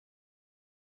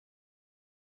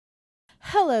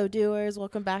Hello, doers.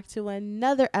 Welcome back to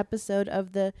another episode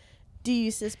of the Do You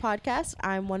Sis podcast.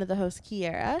 I'm one of the hosts,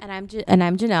 Kiera. And I'm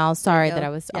Janelle. Sorry that I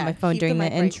was on my phone during the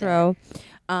intro.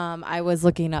 I was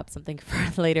looking up something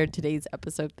for later today's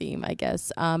episode theme, I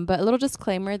guess. But a little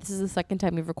disclaimer, this is the second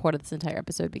time we've recorded this entire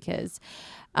episode because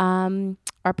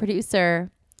our producer,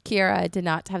 Kiera, did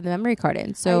not have the memory card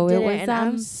in. So it was, and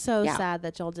I'm so sad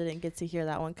that y'all didn't get to hear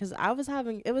that one because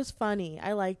it was funny.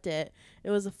 I liked it. It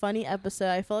was a funny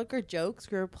episode. I felt like our jokes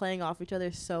were playing off each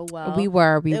other so well. We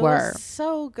were. It was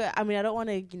so good. I mean, I don't want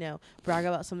to, brag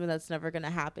about something that's never going to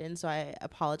happen. So I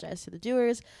apologize to the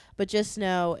doers, but just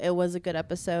know it was a good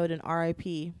episode and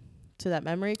RIP to that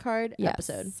memory card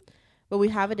episode. But we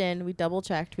have it in. We double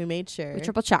checked. We made sure. We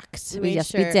triple checked. We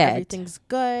did. Everything's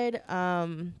good.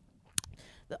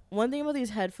 The one thing about these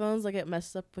headphones, like, it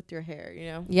messes up with your hair,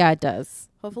 Yeah, it does.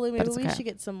 Hopefully, maybe we should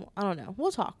get some. I don't know. We'll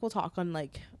talk on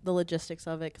like the logistics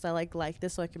of it because I like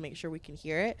this so I can make sure we can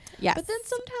hear it. Yeah. But then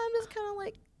sometimes it's kind of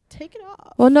like take it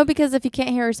off. Well, no, because if you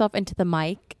can't hear yourself into the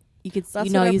mic, you could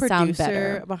you sound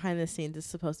better. Behind the scenes is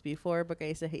supposed to be for, but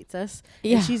Gaisa hates us.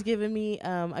 Yeah. And she's giving me.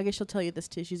 I guess she'll tell you this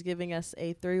too. She's giving us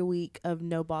a 3-week of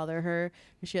no bother her.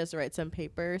 She has to write some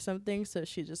paper or something, so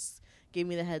she just gave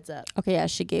me the heads up. Okay, yeah,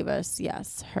 she gave us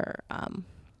her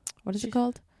what is it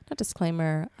called? Not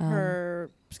disclaimer. Her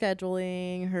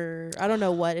scheduling, I don't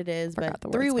know what it is, but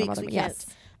 3 weeks we can't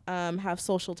have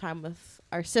social time with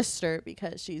our sister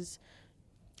because she's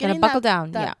gonna buckle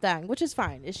down. Thing, which is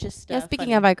fine. It's just speaking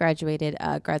funny. of, I graduated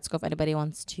grad school. If anybody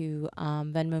wants to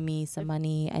Venmo me some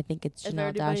money, I think it's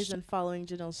Janelle. If everybody's been following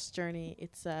Janelle's journey,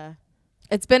 it's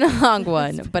been a long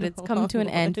one, but it's come to an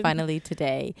end finally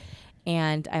today.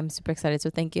 And I'm super excited. So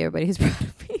thank you, everybody who's proud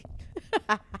of me.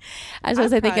 I just want to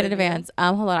say thank you in advance.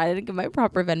 Hold on. I didn't get my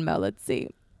proper Venmo. Let's see.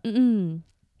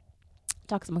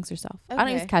 Talks amongst yourself. Okay. I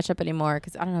don't use Cash App anymore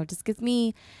because, I don't know, it just gives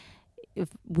me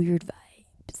weird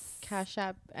vibes. Cash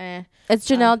App. It's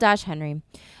Janelle-Henry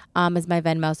is my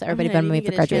Venmo. So everybody Venmo me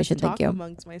for graduation. Thank you.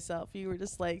 Amongst myself. You were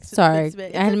just like. Sorry.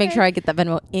 I had to make sure I get that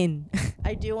Venmo in.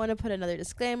 I do want to put another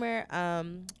disclaimer.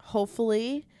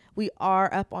 Hopefully we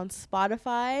are up on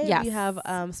Spotify. Yes. We have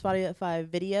Spotify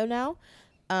video now.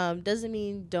 Doesn't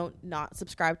mean don't not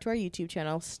subscribe to our YouTube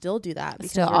channel. Still do that.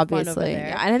 Because still, obviously.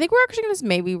 Yeah. And I think we're actually going to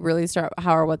maybe really start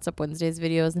how our What's Up Wednesdays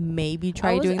videos. Maybe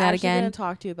try doing that again. I was going to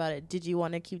talk to you about it. Did you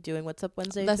want to keep doing What's Up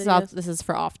Wednesdays videos? This is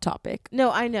for off topic. No,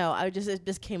 I know. It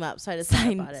just came up. So I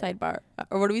decided about it. Sidebar.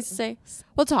 Or what do we say?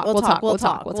 We'll talk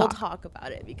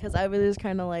about it because I was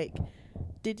kind of like,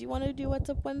 did you want to do What's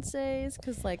Up Wednesdays?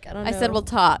 Because, like, I don't know. I said we'll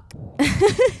talk.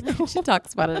 She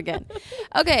talks about it again.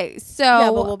 Okay, so. Yeah,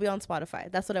 but we'll be on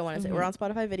Spotify. That's what I want to say. We're on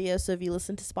Spotify video. So if you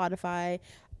listen to Spotify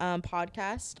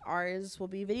podcast, ours will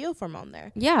be video form on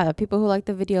there. Yeah, people who like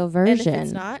the video version. And if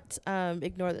it's not,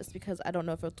 ignore this because I don't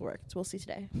know if it'll work. So we'll see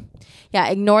today. Yeah,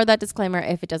 ignore that disclaimer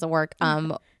if it doesn't work.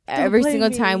 Every single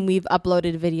time we've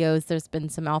uploaded videos, there's been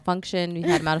some malfunction. We've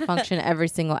had malfunction every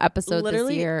single episode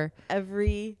this year.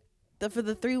 For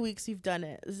the 3 weeks you've done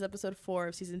it. This is episode 4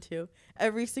 of season 2.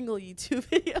 Every single YouTube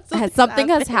video. Something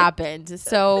has happened.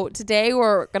 So today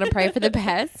we're going to pray for the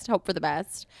best, hope for the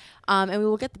best. And we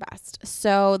will get the best.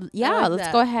 So yeah,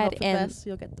 let's go ahead and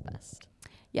you'll get the best.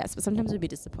 Yes, but sometimes we'll be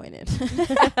disappointed.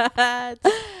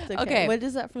 Okay. What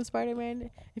is that from Spider-Man?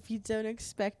 If you don't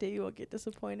expect it, you will get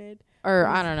disappointed. Or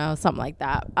I don't know, something like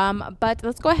that. But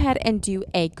let's go ahead and do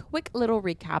a quick little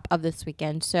recap of this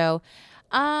weekend. So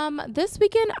this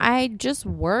weekend I just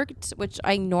worked, which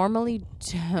I normally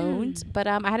don't, but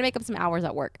I had to make up some hours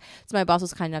at work. So my boss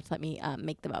was kind enough to let me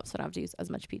make them up so I don't have to use as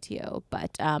much PTO.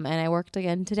 But and I worked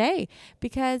again today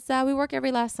because we work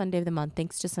every last Sunday of the month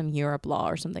thanks to some Europe law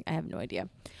or something. I have no idea.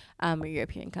 A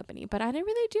European company. But I didn't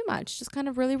really do much. Just kind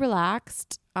of really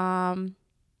relaxed and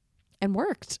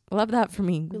worked. Love that for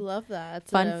me. We love that.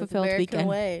 It's fun, fulfilled American weekend.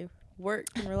 Way. Work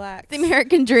and relax. The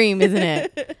American dream, isn't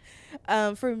it?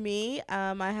 For me,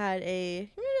 I had a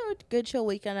good chill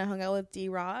weekend. I hung out with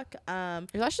D-Rock. Your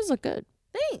lashes look good.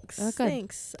 Thanks. They look good.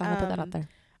 Thanks. I'll put that out there.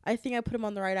 I think I put them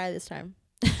on the right eye this time.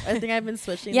 I think I've been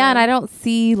switching. Yeah, and I don't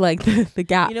see like the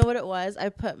gap. You know what it was? I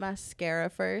put mascara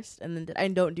first, and then I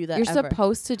don't do that. You're ever.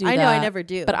 Supposed to do that. I know I never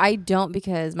do, but I don't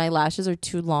because my lashes are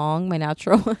too long. My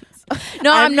natural ones.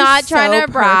 No, I'm not trying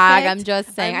to brag. I'm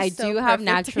just saying I do have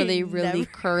naturally really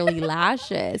curly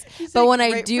lashes. But when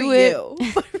I do it,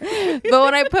 but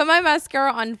when I put my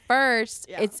mascara on first,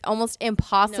 it's almost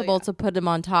impossible to put them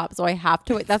on top. So I have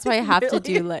to. That's why I have to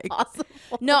do like.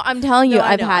 No, I'm telling you,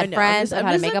 I've had friends. I've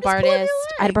had a makeup artist.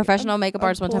 I had a professional makeup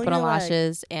artist one time put on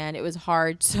lashes, and it was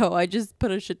hard. So I just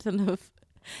put a shit ton of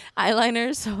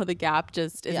eyeliner, so the gap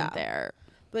just isn't there.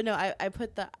 But no, I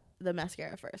put the the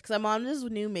mascara first because I'm on this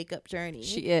new makeup journey.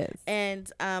 She is.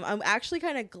 And I'm actually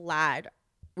kind of glad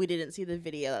we didn't see the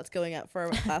video that's going up for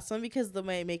our last one because the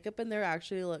makeup in there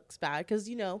actually looks bad because,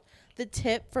 you know, the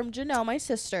tip from Janelle, my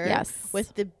sister,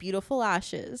 with the beautiful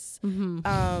lashes,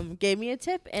 gave me a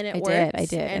tip and it worked. I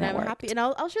did. And I'm happy. And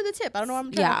I'll share the tip. I don't know.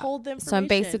 I'm trying to hold the information. So I'm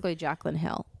basically Jaclyn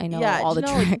Hill. I know all the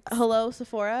tricks. Hello,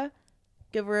 Sephora.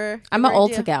 I'm an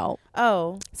Ulta gal.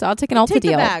 Oh. So I'll take an Ulta deal.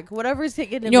 Take the bag. Whatever's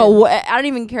taking it. I don't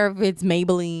even care if it's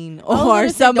Maybelline or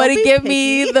somebody give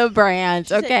me the brand.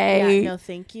 Okay. Yeah, no,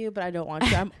 thank you, but I don't want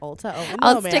you. I'm Ulta. Oh,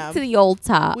 I'll stick to the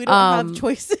Ulta. We don't have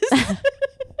choices.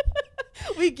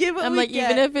 We give what I'm we like,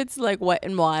 get. even if it's like Wet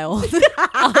and Wild,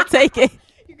 I'll take it.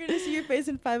 You're going to see your face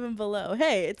in 5 and Below.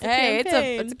 Hey, it's a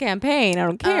campaign. It's a campaign. I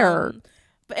don't care.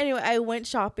 But anyway, I went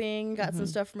shopping, got some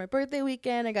stuff for my birthday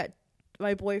weekend. I got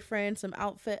my boyfriend some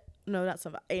outfit. No, not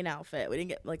some, an outfit. We didn't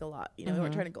get like a lot. You know, we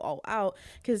weren't trying to go all out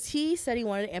because he said he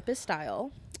wanted to amp his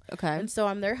style. Okay. And so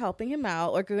I'm there helping him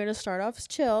out. Like, we're going to start off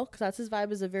chill because that's his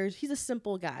vibe. He's a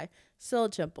simple guy.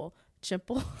 Still simple.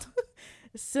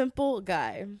 Simple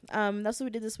guy. That's what we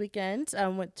did this weekend.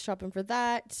 Went shopping for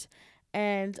that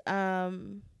and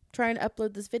trying to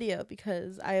upload this video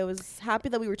because I was happy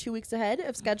that we were 2 weeks ahead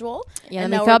of schedule. Yeah,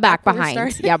 and then we fell back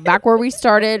behind. Yeah, back where we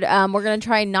started. We're gonna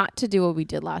try not to do what we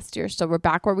did last year. So we're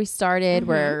back where we started.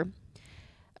 We're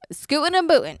scooting and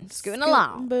booting, scooting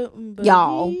along,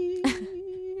 y'all.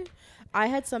 I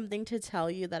had something to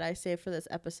tell you that I saved for this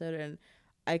episode and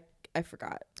I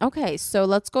forgot. Okay, so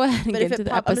let's go ahead and get into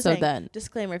the episode then.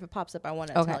 Disclaimer, if it pops up, I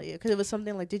want to tell you. Because it was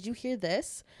something like, did you hear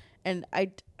this? And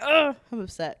I'm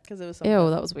upset because it was something. Ew,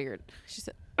 that was weird. She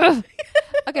said,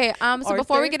 okay, so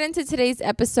before we get into today's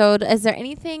episode, is there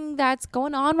anything that's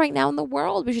going on right now in the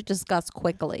world we should discuss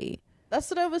quickly?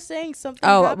 That's what I was saying. Something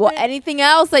happened. Well, anything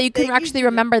else that you can actually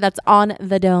remember that's on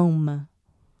the dome?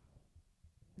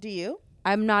 Do you?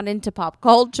 I'm not into pop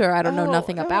culture. I don't know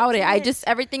nothing about it. I just,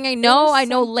 everything I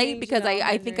know late because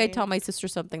I think I tell my sister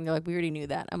something. They're like, we already knew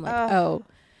that. I'm like, oh.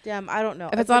 Damn, I don't know.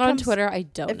 If it's not on Twitter, I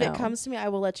don't know. If it comes to me, I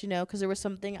will let you know because there was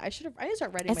something I need to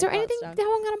start writing. Is there anything going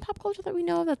on in pop culture that we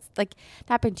know of that's like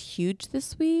that happened huge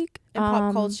this week? In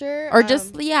pop culture? Or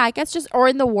just, I guess just, or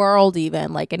in the world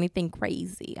even, like anything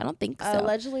crazy. I don't think so.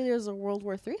 Allegedly, there's a World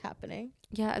War III happening.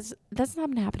 Yeah, that's not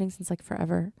been happening since like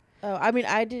forever. Oh, I mean,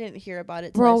 I didn't hear about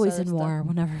it. We're always in war.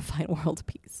 We'll never find world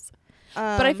peace.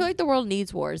 But I feel like the world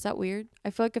needs war. Is that weird? I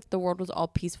feel like if the world was all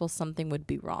peaceful, something would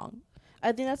be wrong.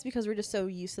 I think that's because we're just so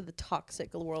used to the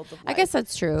toxic world of life. I guess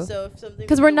that's true. So if something,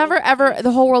 because we're never ever,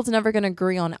 the whole world's never going to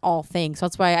agree on all things. So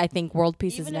that's why I think world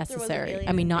peace is necessary.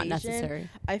 I mean, not necessary.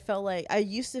 I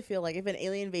used to feel like if an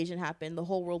alien invasion happened, the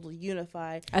whole world will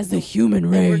unify as the human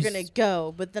race. We're gonna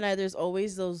go, but then there's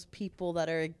always those people that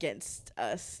are against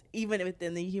us, even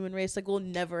within the human race. Like, we'll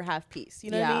never have peace. You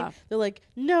know what I mean? They're like,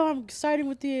 no, I'm siding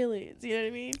with the aliens. You know what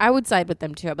I mean? I would side with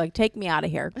them too. I'm like, take me out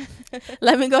of here.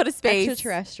 Let me go to space.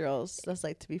 Extraterrestrials. That's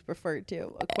like to be preferred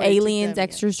to. Aliens,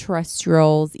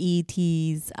 extraterrestrials, ETs.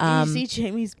 You see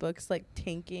Jamie's books like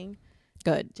tanking.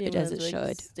 Good. It does. It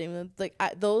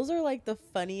should. Those are like the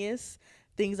funniest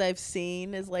things I've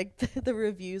seen is like the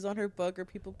reviews on her book or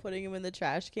people putting them in the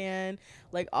trash can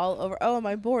like all over. Oh, am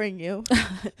I boring you?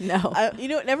 No. You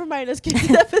know what? Never mind. Let's get to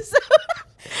the episode.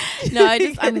 No,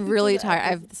 I'm really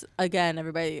tired.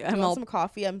 Everybody. I want some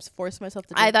coffee. I'm forcing myself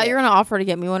to. I thought you were gonna offer to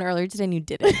get me one earlier today, and you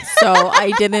didn't. So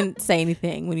I didn't say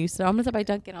anything when you said I'm gonna stop by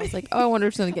Dunkin'. I was like, oh, I wonder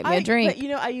if she's gonna get me a drink.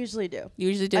 But I usually do. You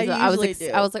usually do. I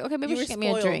was like, okay, maybe you she get me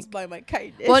a drink. By my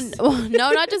kindness. Well, no,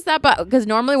 not just that, but because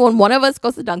normally when one of us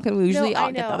goes to Dunkin', we usually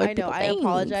all get the other people. I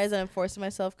apologize, and I'm forcing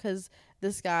myself because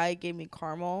this guy gave me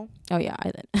caramel. Oh yeah,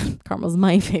 caramel's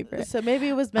my favorite. So maybe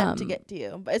it was meant to get to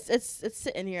you, but it's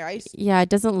sitting here. It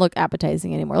doesn't look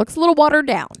appetizing anymore. It looks a little watered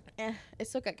down. It's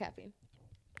still got caffeine.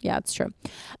 Yeah, it's true.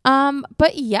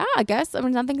 But yeah, I guess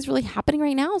nothing's really happening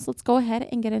right now. So let's go ahead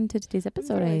and get into today's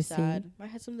episode. Really sad. I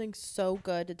had something so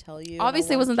good to tell you.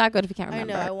 Obviously, it wasn't that good if you can't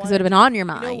remember. I know. Because it would have been on your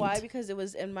mind. You know why? Because it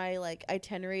was in my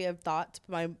itinerary of thoughts.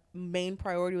 My main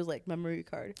priority was memory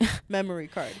card.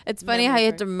 It's funny how you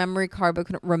had to memory card but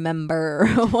couldn't remember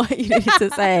what you needed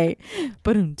to say.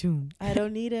 I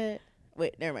don't need it.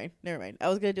 Wait, never mind. I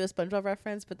was gonna do a SpongeBob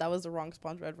reference, but that was the wrong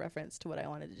SpongeBob reference to what I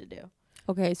wanted to do.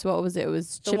 Okay, so what was it? It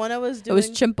was the one I was doing. It was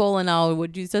Chimple and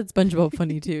what you said SpongeBob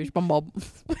funny too. SpongeBob.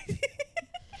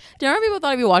 Do you remember people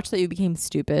thought if you watched that you became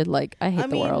stupid? Like, I hate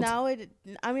the world.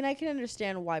 I can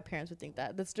understand why parents would think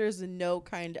that. There's no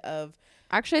kind of...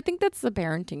 Actually, I think that's the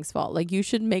parenting's fault. Like, you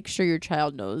should make sure your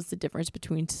child knows the difference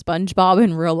between SpongeBob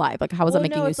and real life. Like, how is that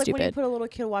making you stupid? Like when you put a little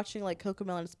kid watching like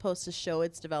Cocomelon, it's supposed to show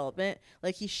its development.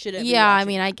 Like, he shouldn't. Yeah, I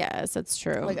mean, I guess that's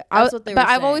true. Like, that's what they were saying.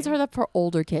 I've always heard that for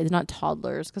older kids, not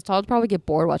toddlers, because toddlers probably get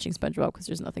bored watching SpongeBob because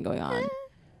there's nothing going on.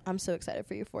 I'm so excited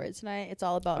for you for it tonight. It's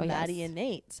all about Maddie and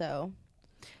Nate. So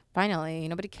finally,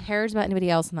 nobody cares about anybody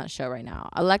else in that show right now.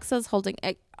 Alexa's holding.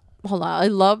 Hold on, I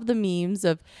love the memes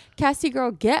of Cassie girl,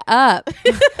 get up.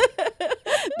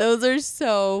 Those are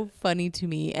so funny to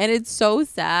me, and it's so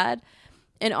sad.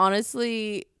 And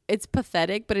honestly, it's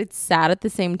pathetic, but it's sad at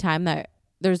the same time that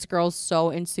there's girls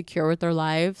so insecure with their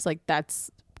lives. Like,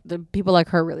 that's the people like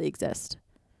her really exist.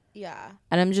 Yeah.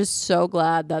 And I'm just so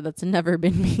glad that that's never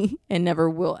been me and never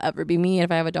will ever be me. And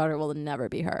if I have a daughter, it will never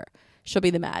be her. She'll be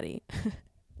the Maddie,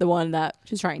 the one that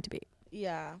she's trying to be.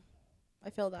 Yeah. I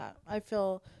feel that.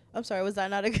 I'm sorry. Was that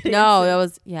not a good No, answer? that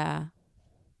was, yeah.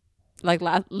 Like,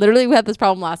 literally we had this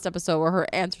problem last episode where her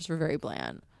answers were very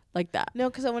bland. Like that. No,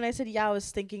 because when I said I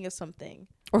was thinking of something.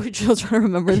 Or you're still trying to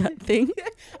remember that thing.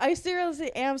 I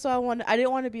seriously am. So I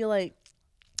didn't want to be like.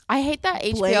 I hate that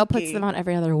HBO puts them on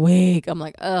every other week. I'm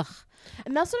like, ugh.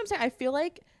 And that's what I'm saying. I feel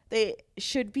like they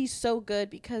should be so good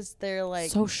because they're like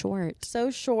so short.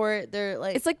 They're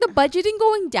like, it's like the budgeting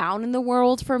going down in the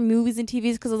world for movies and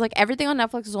TVs because it's like everything on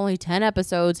Netflix is only 10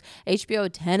 episodes, HBO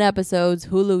 10 episodes,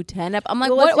 Hulu 10 I'm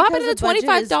like, what happened to the $25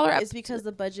 episode? It's because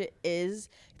the budget is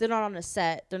they're not on a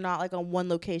set. They're not like on one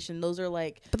location. Those are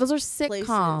like, but those are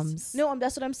sitcoms. Places. No,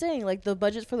 that's what I'm saying. Like the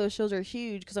budgets for those shows are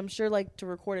huge because I'm sure like to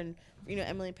record in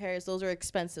Emily in Paris, those are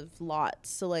expensive lots.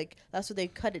 So like that's what they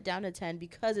cut it down to 10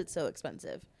 because it's so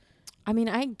expensive. I mean,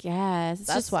 I guess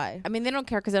that's why. I mean, they don't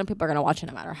care because then people are gonna watch it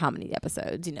no matter how many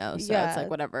episodes, So it's like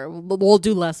whatever. We'll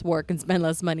do less work and spend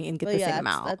less money and get the same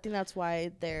amount. I think that's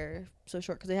why they're so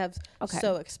short because they have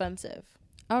so expensive.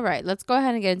 All right, let's go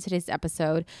ahead and get into today's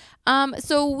episode.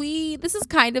 This is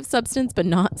kind of substance, but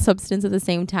not substance at the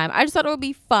same time. I just thought it would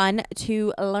be fun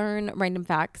to learn random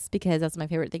facts because that's my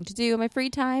favorite thing to do in my free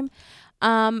time.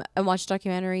 And watch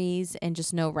documentaries and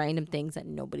just know random things that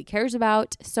nobody cares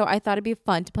about. So I thought it'd be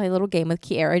fun to play a little game with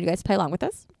Kiara. You guys play along with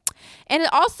us? And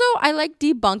also, I like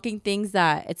debunking things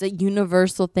that it's a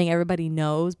universal thing everybody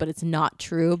knows, but it's not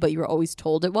true, but you were always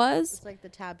told it was. It's like the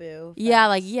taboo.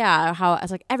 Yeah, how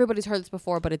it's like everybody's heard this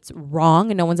before, but it's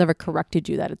wrong, and no one's ever corrected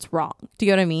you that it's wrong. Do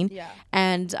you know what I mean? Yeah.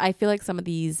 And I feel like some of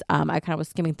these, I kind of was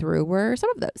skimming through, were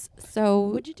some of those. So,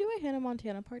 would you do a Hannah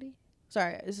Montana party?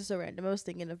 Sorry, this is so random. I was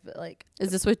thinking of like. Is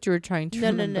this what you were trying to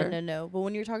remember? No. But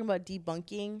when you're talking about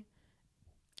debunking.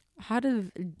 How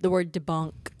did the word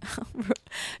debunk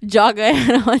jog a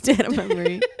Hannah Montana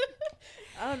memory?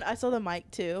 I saw the mic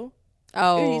too.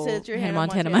 Oh, he said it's your Hannah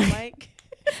Montana mic.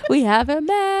 We haven't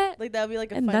met. Like that would be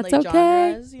like a and fun that's like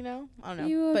okay. genres, I don't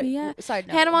know. But side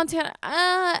note, Hannah Montana.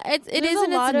 It is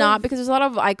and it's not because there's a lot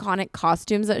of iconic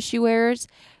costumes that she wears.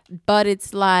 But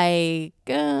it's like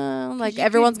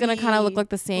everyone's gonna kind of look like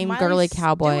the same girly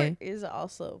cowboy. Is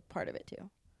also part of it too.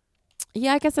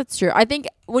 Yeah, I guess that's true. I think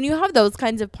when you have those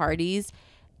kinds of parties,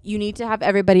 you need to have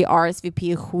everybody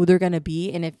RSVP who they're going to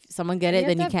be. And if someone get it,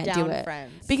 then you can't do it.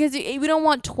 Friends. Because we don't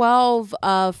want 12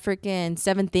 freaking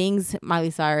 7 things Miley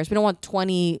Cyrus. We don't want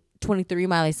 23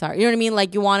 Miley Cyrus. You know what I mean?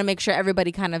 Like, you want to make sure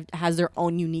everybody kind of has their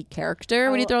own unique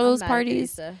character when you throw those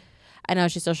parties. I know,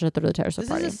 she still should throw the Taylor Swift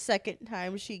party. This is the second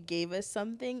time she gave us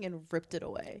something and ripped it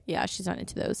away. Yeah, she's not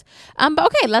into those. But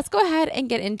okay, let's go ahead and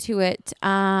get into it.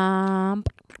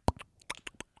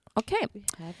 Okay. We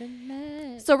haven't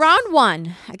met. So round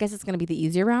 1, I guess it's going to be the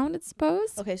easier round, I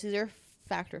suppose. Okay, so is there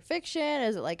fact or fiction?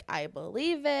 Is it like I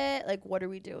believe it? Like what are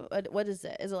we doing? What is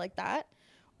it? Is it like that?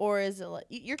 Or is it like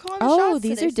you're calling the shots? Oh,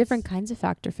 these are different kinds of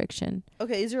fact or fiction.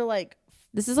 Okay, these are like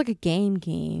this is like a game.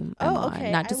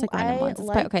 Okay. Not just like random ones.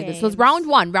 Okay, this was round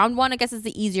 1. Round 1, I guess, is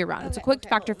the easier round. It's a quick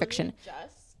fact or fiction.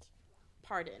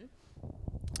 Pardon.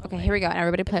 Okay, here we go. And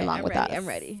everybody play along with us. I'm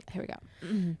ready. Here we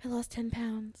go. I lost 10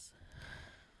 pounds.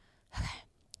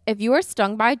 If you are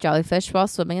stung by a jellyfish while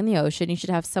swimming in the ocean, you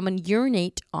should have someone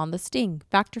urinate on the sting.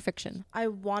 Fact or fiction? I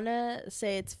want to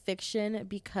say it's fiction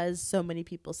because so many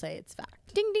people say it's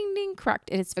fact. Ding, ding, ding. Correct.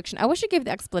 It is fiction. I wish I gave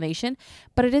the explanation,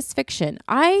 but it is fiction.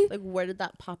 Like, where did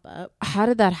that pop up? How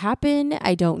did that happen?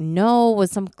 I don't know.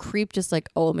 Was some creep just like,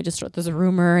 oh, let me just start. There's a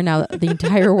rumor and now the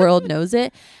entire world knows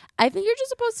it. I think you're just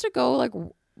supposed to go like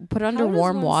put it under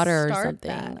warm water or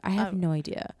something. I have no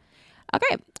idea.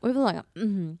 Okay, moving along.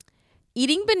 Mm-hmm.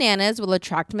 Eating bananas will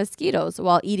attract mosquitoes,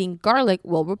 while eating garlic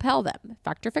will repel them.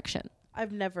 Fact or fiction?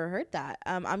 I've never heard that.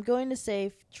 I'm going to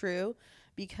say true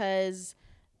because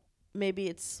maybe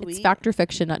it's sweet. It's fact or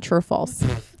fiction, not true or false.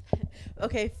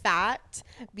 Okay, fact,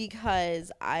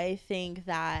 because I think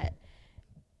that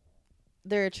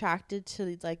they're attracted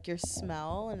to like your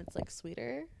smell and it's like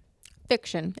sweeter.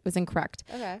 Fiction. It was incorrect.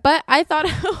 Okay. But I thought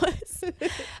it was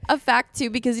a fact too,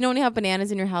 because when you have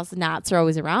bananas in your house, gnats are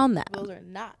always around them. Those are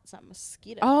gnats, not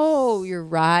mosquitoes. Oh, you're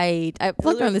right. I feel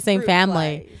like they're in the same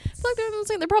family. Flies. I feel like they're in the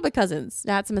same. They're probably cousins.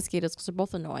 Gnats and mosquitoes, because they're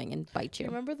both annoying and bite Do you.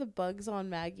 you remember the Bugs on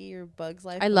Maggie or Bugs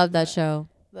Life? I love that show.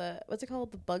 The what's it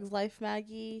called? The Bugs Life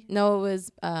Maggie. No, it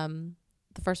was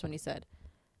the first one you said.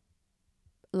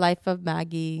 Life of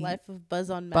Maggie. Life of Buzz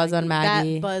on Maggie. Buzz on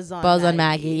Maggie. That Buzz on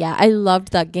Maggie. Yeah, I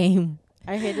loved that game.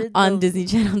 I hated on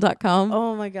DisneyChannel.com.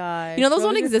 Oh my god! You know those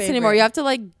don't exist anymore. You have to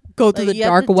like go through Like, the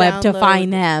dark web to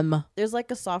find them. There's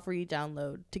like a software you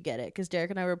download to get it, because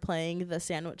Derek and I were playing the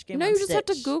sandwich game. No, on you just Stitch.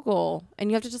 have to Google and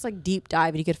you have to just like deep dive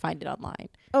and you could find it online.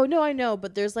 Oh no, I know,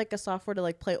 but there's like a software to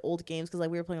like play old games, because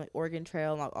like we were playing like Oregon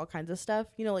Trail and all kinds of stuff.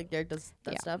 You know, like Derek does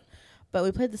that stuff. But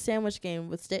we played the sandwich game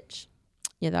with Stitch.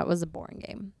 Yeah, that was a boring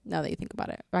game. Now that you think about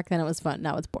it, back then it was fun.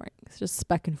 Now it's boring. It's just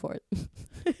back and forth.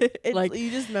 It's like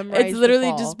you just memorize. It's literally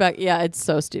just back. Yeah, it's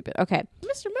so stupid. Okay,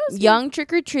 Mr. Mosey. Young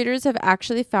trick-or-treaters have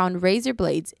actually found razor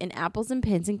blades in apples and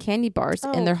pins and candy bars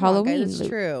in their Halloween That's loop.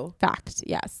 true. Fact.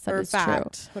 Yes, that or is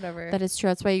fact, true. Whatever. That is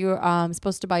true. That's why you're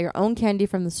supposed to buy your own candy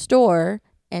from the store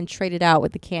and trade it out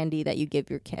with the candy that you give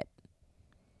your kid.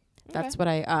 That's what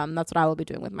I will be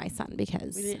doing with my son,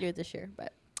 because we didn't do it this year,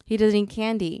 but he doesn't eat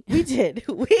candy. we did.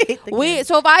 We ate the candy.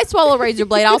 So if I swallow a razor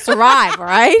blade, I'll survive, all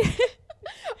right?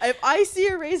 If I see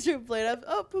a razor blade,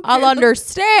 I'll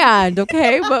understand,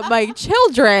 okay? But my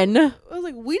children. I was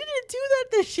like, we didn't do that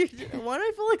this year. Why do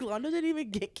I feel like Londo didn't even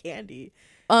get candy?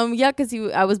 Yeah, because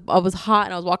I was hot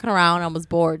and I was walking around and I was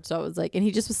bored, so I was like, and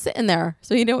he just was sitting there,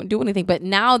 so he didn't do anything. But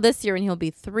now this year, when he'll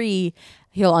be 3,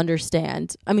 he'll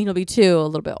understand. I mean, he'll be 2, a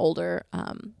little bit older.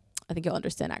 I think he'll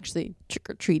understand actually trick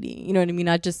or treating. You know what I mean?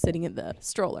 Not just sitting in the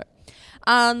stroller.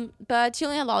 But she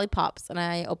only had lollipops, and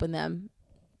I opened them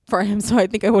for him, so I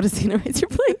think I would have seen a razor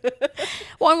blade.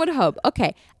 One would hope.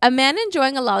 Okay, a man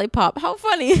enjoying a lollipop. How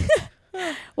funny.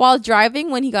 While driving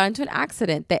when he got into an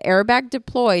accident, the airbag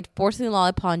deployed, forcing the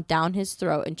lollipop down his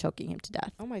throat and choking him to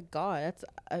death. Oh my god, that's.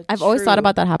 I've always thought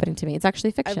about that happening to me. It's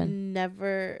actually I've fiction.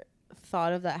 never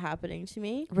thought of that happening to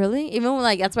me. Really? Even when,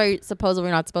 like, that's why supposedly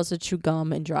we're not supposed to chew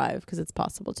gum and drive, because it's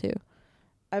possible too.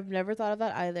 I've never thought of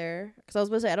that either. Because I was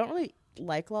going to say, I don't really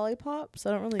like lollipops.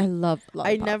 I love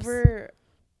lollipops. I never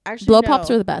actually. Blow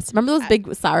pops are the best. Remember those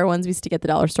big sour ones we used to get at the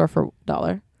dollar store for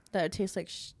 $1? That taste like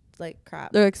like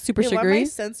crap. They're like super sugary. Why am I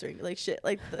censoring like shit?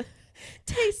 Like the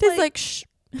tastes like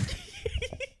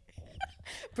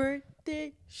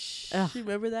birthday. Ugh. You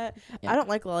remember that? Yeah. I don't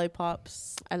like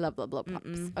lollipops. I love blow pops.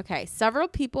 Okay, several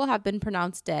people have been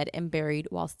pronounced dead and buried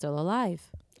while still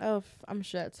alive. Oh, I'm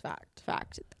sure that's fact.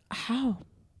 Fact. How?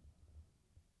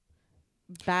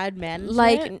 Bad management.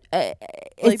 Like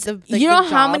it's the you know the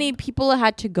how job? many people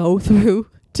had to go through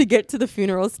to get to the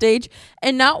funeral stage,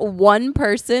 and not one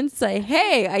person say,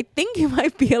 "Hey, I think you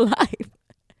might be alive."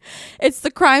 It's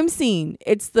the crime scene.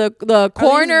 It's the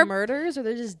coroner. Are these murders, or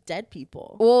they're just dead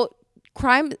people? Well,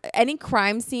 any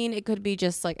crime scene, it could be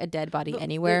just like a dead body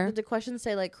anywhere. Did the question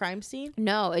say like crime scene?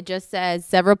 No, it just says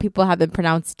several people have been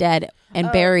pronounced dead and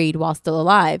buried while still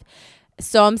alive.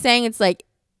 So I'm saying it's like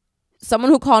someone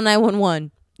who called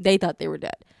 911, they thought they were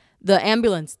dead. The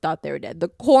ambulance thought they were dead. The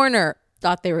coroner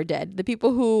thought they were dead. The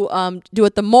people who do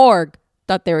at the morgue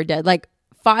thought they were dead. Like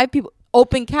 5 people,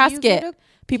 open casket,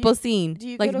 people seen.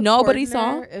 Like nobody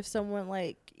saw. If someone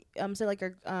like say like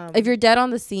if you're dead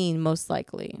on the scene, most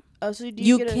likely. Oh, so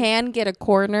you can get a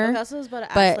coroner, okay, that's what I was about to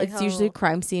ask, but like it's usually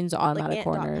crime scenes on like automatic Aunt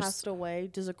Dot coroners. passed away.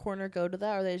 Does a coroner go to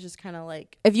that, or are they just kind of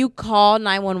like? If you call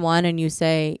 911 and you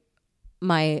say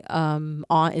my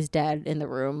aunt is dead in the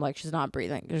room, like she's not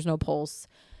breathing, there's no pulse,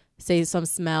 say some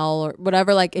smell or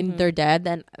whatever, like and they're dead,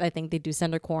 then I think they do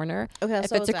send a coroner. Okay,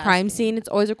 if it's a crime scene, it's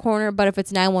always a coroner. But if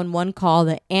it's 911 call,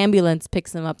 the ambulance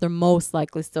picks them up. They're most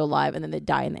likely still alive, and then they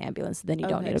die in the ambulance. Then you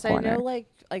don't need a coroner. I know like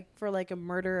for like a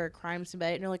murder or a crime scene, but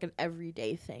I didn't know like an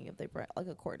everyday thing if they brought like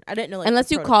a coroner. I didn't know like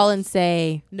unless you call and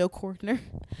say no coroner.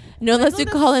 No, unless you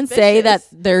call and say that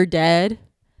they're dead.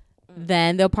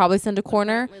 Then they'll probably send a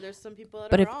coroner. There's some people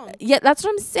that but are if wrong. Yeah, that's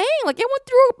what I'm saying. Like it went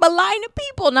through a line of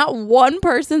people. Not one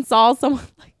person saw someone.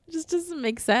 Like it just doesn't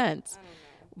make sense.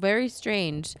 Very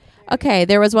strange. Okay,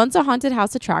 there was once a haunted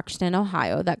house attraction in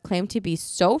Ohio that claimed to be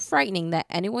so frightening that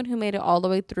anyone who made it all the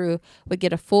way through would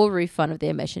get a full refund of the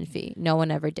admission fee. No one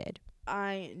ever did.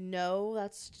 I know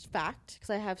that's fact because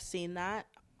I have seen that.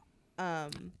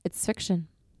 It's fiction.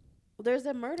 There's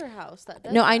a murder house that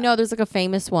does No, I that. know there's like a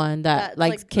famous one that That's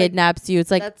like kidnaps you.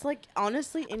 It's like that's like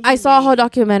honestly inhumane. I saw a whole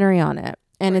documentary on it,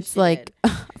 and course it's you like,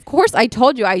 of course I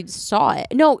told you I saw it.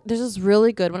 No, there's this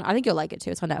really good one. I think you'll like it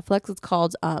too. It's on Netflix. It's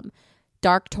called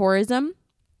Dark Tourism,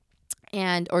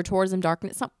 or Tourism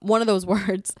Darkness, one of those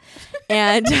words.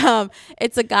 And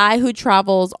it's a guy who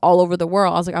travels all over the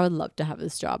world. I was like, I would love to have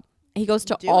this job. He goes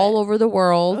to all over the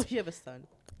world. Oh, you have a son.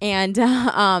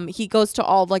 And he goes to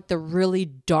all like the really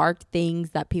dark things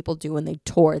that people do when they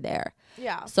tour there.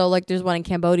 Yeah. So like there's one in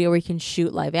Cambodia where you can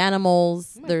shoot live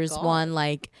animals. Oh my There's God. one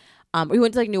like we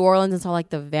went to like New Orleans and saw like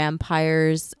the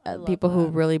vampires, people who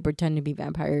that. really pretend to be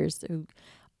vampires who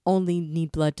only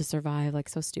need blood to survive. Like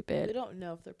so We stupid. don't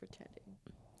know if they're pretending.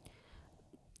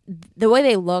 The way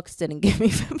they looked didn't give me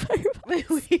vampire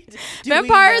vibes. Do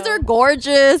Vampires we know? are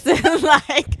gorgeous and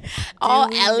like all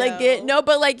we elegant. know? No,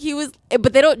 but like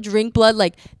but they don't drink blood.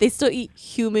 Like they still eat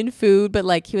human food. But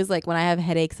like he was like, when I have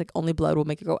headaches, like only blood will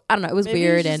make it go. I don't know. It was Maybe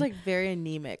weird. he's just And like very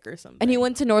anemic or something. and he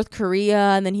went to North Korea,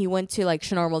 and then he went to like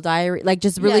Chernobyl Diary, like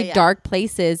just really yeah. dark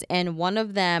places. And one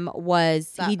of them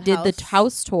was That he did the house?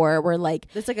 house tour where like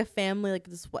It's like a family, like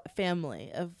this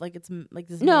family of like like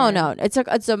this. no, man. it's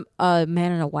a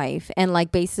man and a wife, and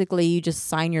like basically you just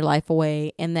sign your life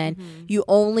away, and then you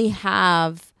only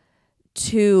have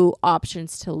 2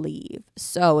 options to leave.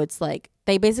 So it's like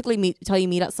they basically meet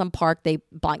at some park, they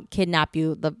kidnap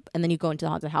you, and then you go into the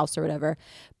haunted house or whatever.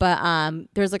 But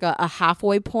there's like a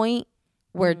halfway point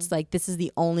where it's like this is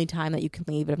the only time that you can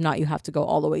leave, and if not, you have to go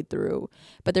all the way through.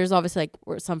 But there's obviously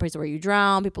like some places where you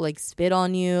drown, people like spit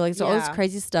on you, like so all this Yeah.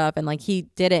 crazy stuff. And like he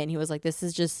did it, and he was like, this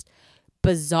is just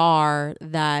bizarre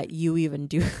that you even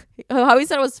do. How he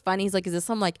said it was funny, he's like, is this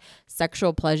some like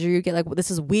sexual pleasure you get? Like, well, this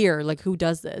is weird, like who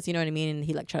does this, you know what I mean? And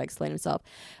he like tried to explain himself,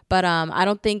 but I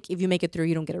don't think if you make it through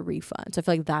you don't get a refund. So I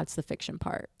feel like that's the fiction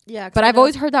part. Yeah, 'cause But I I've know-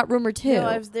 always heard that rumor too. No,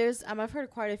 I've heard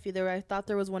quite a few. I thought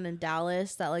there was one in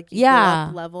Dallas that like you Yeah. go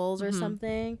up levels or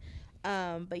something.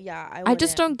 But yeah, I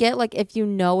just don't get, like, if you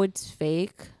know it's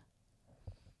fake,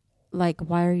 like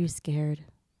why are you scared?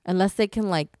 Unless they can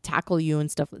like tackle you and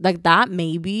stuff like that,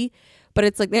 maybe. But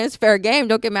it's like, there's fair game.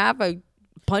 Don't get mad if I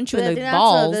punch you But I in the think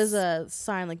balls. there's a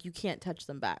sign like you can't touch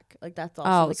them back. Like that's also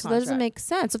Oh, the so that doesn't contract. make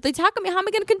sense. If they tackle me, how am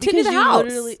I going to continue Because the you house?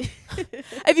 literally-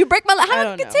 If you break my leg, how I am I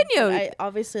don't going to know. continue?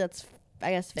 Obviously that's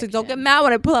I guess So fiction. don't get mad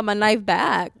when I pull out my knife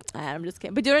back. I'm just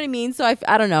kidding. But do you know what I mean? So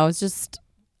I don't know. It's just,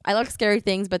 I like scary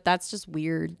things, but that's just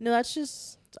weird. No, that's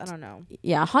just I don't know.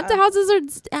 Yeah, haunted houses are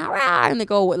just, and they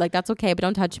go like, that's okay, but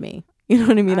don't touch me. You know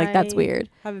what I mean? Like that's I weird.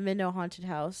 Haven't been to a haunted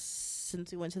house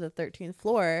since we went to the 13th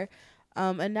floor.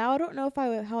 And now I don't know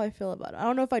how I feel about it. I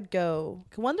don't know if I'd go.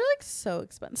 One, they're like so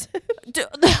expensive.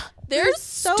 They're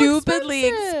so stupidly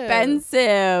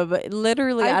expensive.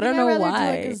 Literally, I don't think know I'd rather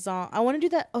why. do, like, I want to do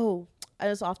that. Oh, I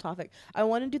was off topic. I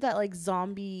want to do that like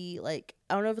zombie, like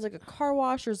I don't know if it's like a car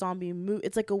wash or zombie movie.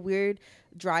 It's like a weird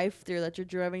drive-through that you're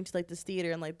driving to like this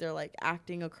theater and like they're like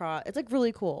acting across. It's like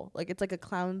really cool. Like it's like a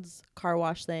clown's car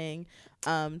wash thing,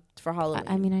 for Halloween.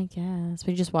 I mean, I guess. But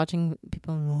you're just watching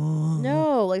people.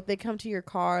 No, like they come to your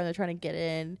car and they're trying to get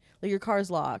in. Like your car's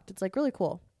locked. It's like really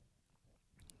cool.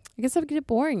 I guess that would get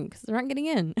boring because they're not getting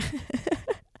in.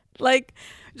 Like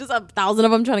just 1,000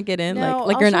 of them trying to get in. No,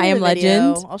 like I'll you're an show I you Am the video.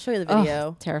 Legend. I'll show you the Ugh,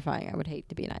 video. terrifying. I would hate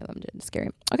to be an I Am Legend. It's scary.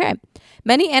 Okay.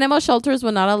 Many animal shelters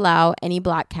will not allow any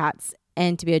black cats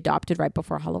and to be adopted right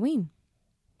before Halloween.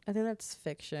 I think that's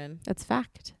fiction. That's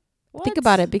fact. What? Think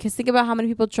about it, because think about how many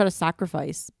people try to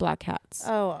sacrifice black cats.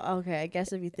 Oh, okay. I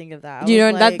guess if you think of that, I Do you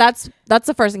was know like, that's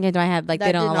the first thing came to my head. Like that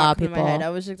they don't did allow not come in people. my head. I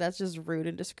was like, that's just rude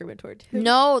and discriminatory. Too.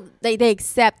 No, they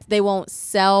accept they won't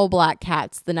sell black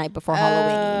cats the night before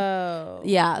Halloween. Oh.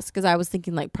 Yes, because I was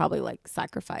thinking like probably like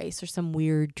sacrifice or some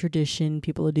weird tradition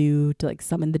people do to like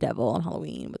summon the devil on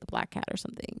Halloween with a black cat or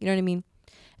something. You know what I mean?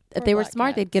 If Poor they were black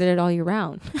smart, they'd cats. get it all year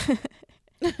round.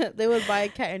 They would buy a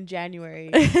cat in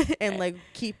January and like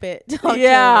keep it. till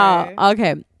Yeah. October.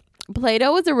 Okay.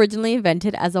 Play-Doh was originally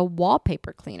invented as a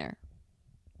wallpaper cleaner.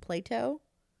 Play-Doh?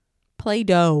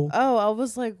 Play-Doh. Oh, I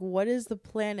was like, what is the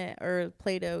planet or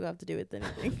Play-Doh have to do with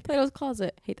anything? Play-Doh's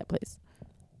closet. Hate that place.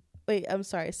 Wait, I'm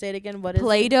sorry. Say it again. What is it?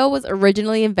 Play-Doh was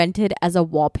originally invented as a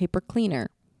wallpaper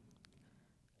cleaner.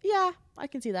 Yeah, I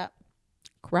can see that.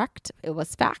 Correct. It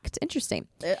was fact. Interesting.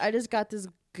 I just got this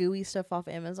gooey stuff off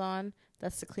Amazon.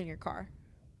 That's to clean your car.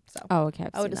 So Oh, okay.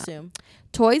 I would assume.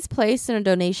 Toys placed in a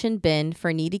donation bin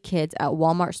for needy kids at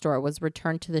Walmart store was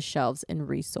returned to the shelves and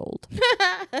resold.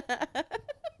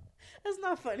 That's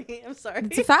not funny. I'm sorry.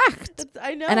 It's a fact.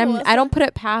 I know. And I don't put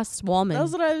it past Wallman.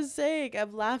 That's what I was saying.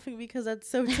 I'm laughing because that's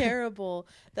so terrible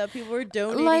that people are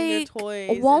donating their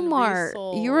toys.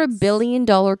 Walmart, you're $1 billion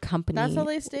company. That's how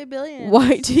they stay billion.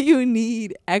 Why do you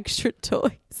need extra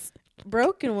toys?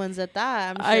 Broken ones at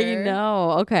that, I'm sure. I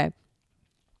know. Okay.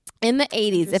 In the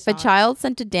 80s, if a child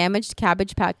sent a damaged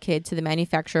Cabbage Patch Kid to the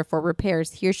manufacturer for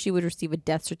repairs, he or she would receive a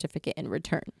death certificate in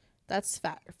return. That's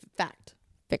fact.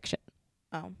 Fiction.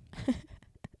 Oh.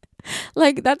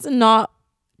 Like, that's not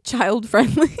child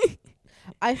friendly.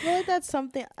 I feel like that's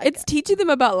something. It's teaching them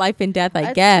about life and death,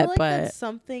 I get, feel like but that's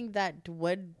something that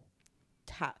would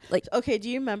like. Okay, do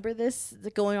you remember this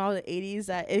going on in the 80s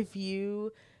that if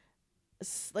you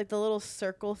like the little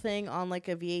circle thing on like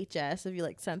a VHS, if you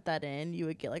like sent that in, you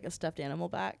would get like a stuffed animal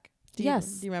back? Do you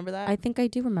remember that? I think I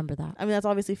do remember that. I mean, that's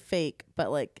obviously fake, but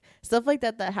like stuff like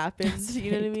that happens.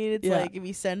 You know what I mean? It's like if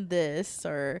you send this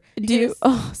or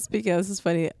speaking of this is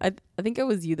funny. I think it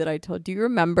was you that I told. Do you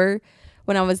remember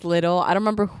when I was little? I don't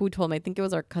remember who told me. I think it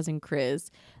was our cousin Chris.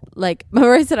 Like,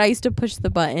 remember I said I used to push the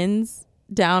buttons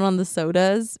down on the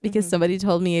sodas because somebody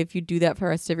told me if you do that for the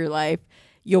rest of your life,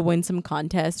 you'll win some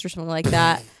contest or something like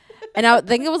that. And I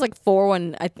think it was like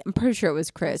 4-1. I'm pretty sure it was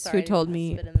Chris who told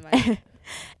me.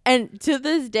 And to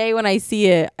this day, when I see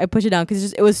it, I push it down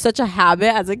because it was such a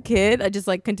habit as a kid. I just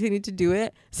like continued to do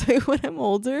it. So when I'm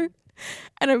older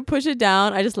and I push it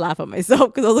down, I just laugh at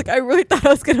myself because I was like, I really thought I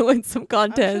was gonna win some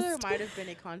contest. I'm sure there might have been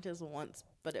a contest once,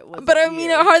 but it was. But I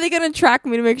mean, how are they gonna track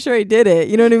me to make sure I did it?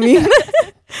 You know what I mean?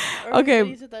 Okay.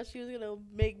 Lisa thought she was gonna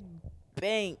make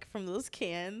bank from those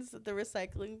cans at the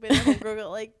recycling bin. And girl got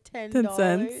like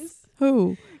 $10.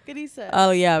 Who? Goody said. Oh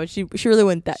yeah, but she really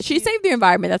went that. She saved the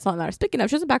environment. That's not matter. Speaking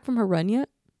of, she wasn't back from her run yet.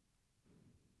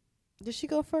 Did she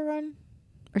go for a run?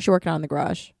 Or is she working out in the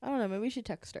garage? I don't know. Maybe we should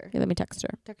text her. Yeah, let me text her.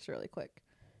 Text her really quick.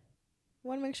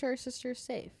 Want to make sure her sister's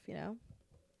safe. You know.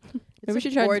 Maybe it's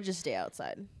a gorgeous day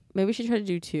outside. Maybe we should try to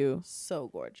do 2. So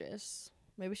gorgeous.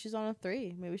 Maybe she's on a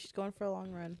 3. Maybe she's going for a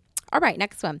long run. All right,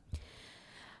 next one.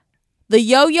 The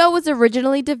yo-yo was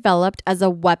originally developed as a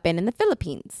weapon in the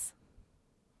Philippines.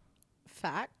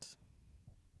 Fact.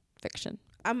 Fiction.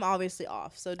 I'm obviously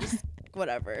off, so just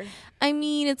whatever. I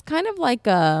mean, it's kind of like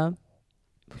a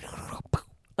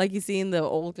like you see in the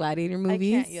old Gladiator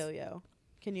movies. I can't yo-yo.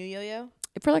 Can you yo-yo?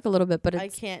 For like a little bit, but I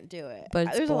can't do it.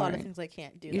 But there's a lot of things I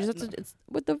can't do. It's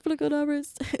with the flick of the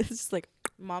wrist. It's just like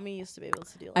mommy used to be able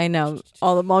to do. Like, I know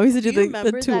all the mommies used to do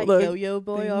the that yo-yo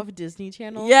boy off Disney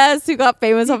Channel. Yes, who got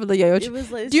famous off of the yo-yo. It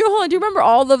was like, do you remember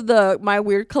all of my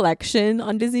weird collection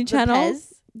on Disney Channel?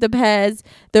 The Pez.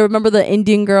 They remember the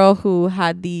Indian girl who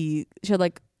had she had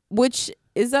like, which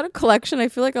is that a collection? I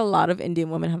feel like a lot of Indian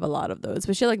women have a lot of those,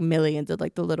 but she had like millions of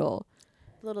like the little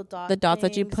dots, the dots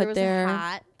that you put there. A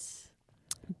hat.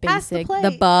 Basic.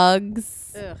 The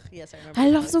bugs. Ugh, yes, I remember. I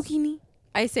love zucchini.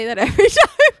 I say that every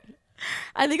time.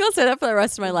 I think I'll say that for the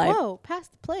rest of my life. Whoa, pass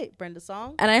the plate, Brenda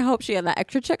Song. And I hope she had that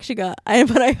extra check she got.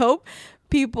 But I hope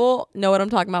people know what I'm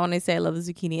talking about when I say I love the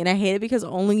zucchini. And I hate it because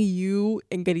only you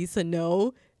and Garisa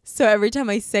know. So every time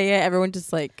I say it, everyone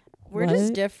just like, we're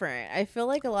just different. I feel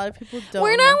like a lot of people don't.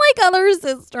 We're not like other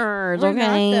sisters. We're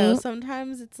not, though.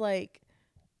 Sometimes it's like,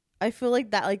 I feel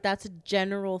like that's a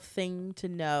general thing to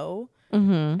know.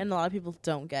 And a lot of people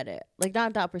don't get it. Like,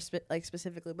 not that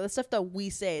specifically, but the stuff that we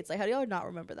say, it's like, how do y'all not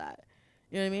remember that?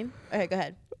 You know what I mean? Okay, go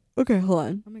ahead. Okay, hold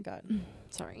on. Oh my god.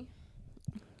 Sorry.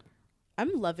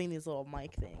 I'm loving these little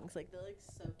mic things. Like, they're like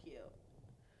so cute.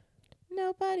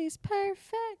 Nobody's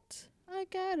perfect. I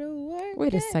gotta work.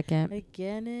 Wait a second.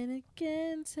 Again and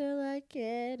again till I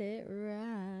get it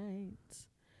right.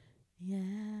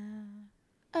 Yeah.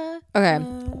 Okay.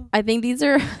 I think these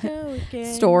are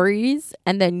stories,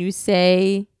 and then you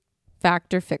say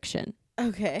fact or fiction.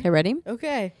 Okay. Okay, ready?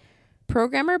 Okay.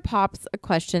 Programmer pops a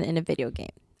question in a video game.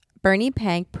 Bernie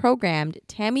Pank programmed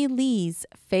Tammy Lee's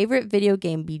favorite video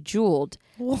game Bejeweled,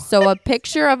 so a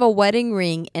picture of a wedding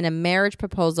ring and a marriage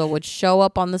proposal would show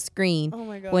up on the screen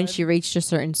when she reached a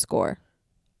certain score.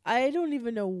 I don't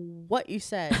even know what you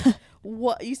said.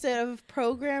 What you said of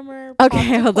programmer?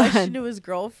 Okay, hold on. To his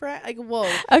girlfriend, like whoa.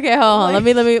 Okay, hold on. Let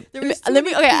me.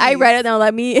 Okay, I read it now.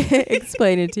 Let me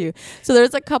explain it to you. So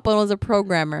there's a couple. And it was a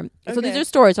programmer. Okay. So these are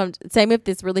stories. So I'm saying if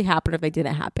this really happened, or if it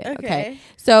didn't happen. Okay.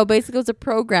 So basically, it was a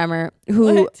programmer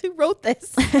who wrote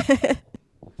this.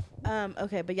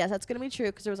 Okay, but yes, that's gonna be true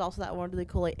because there was also that one really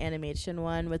cool like animation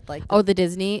one with like. The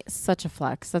Disney, such a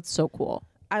flex. That's so cool.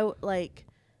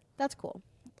 That's cool.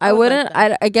 I wouldn't.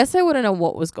 I guess I wouldn't know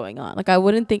what was going on. Like I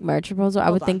wouldn't think marriage proposal. I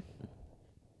would think.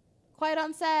 Quiet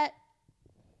on set.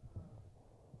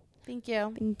 Thank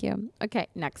you. Okay,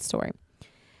 next story.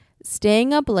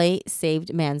 Staying up late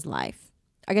saved man's life.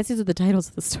 I guess these are the titles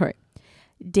of the story.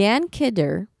 Dan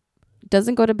Kidder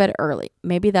doesn't go to bed early.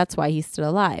 Maybe that's why he's still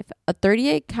alive. A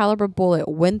 .38 caliber bullet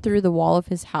went through the wall of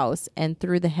his house and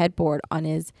through the headboard on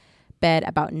his bed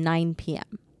about 9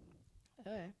 p.m.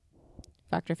 Okay.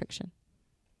 Fact or fiction?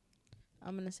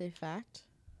 I'm going to say fact.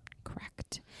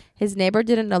 Correct. His neighbor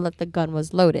didn't know that the gun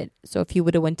was loaded, so if he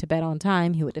would have went to bed on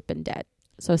time, he would have been dead.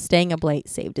 So staying up late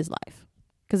saved his life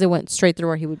because it went straight through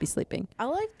where he would be sleeping. I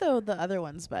like the other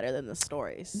ones better than the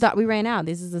stories. That we ran out.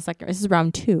 This is the second. This is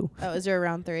round 2. Oh, is there a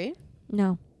round 3?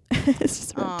 No. It's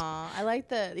just I like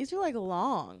these are like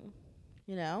long,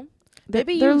 you know.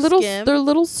 Maybe they're little. They're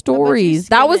little stories.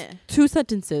 That was 2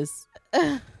 sentences.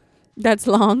 That's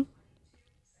long.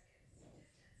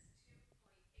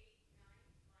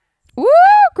 Woo!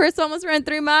 Chris almost ran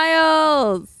 3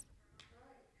 miles.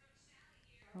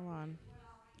 Hold on.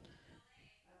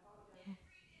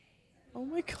 Oh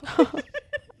my god.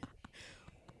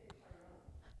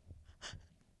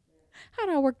 How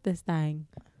do I work this thing?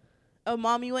 Oh,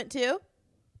 Mom, you went too?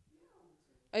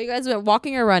 Oh, you guys went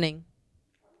walking or running?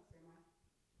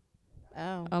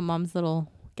 Oh. Oh, Mom's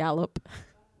little gallop.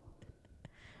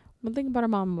 One thing about her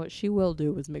mom, what she will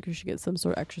do is make sure she gets some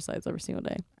sort of exercise every single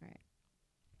day. All right.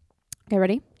 Okay,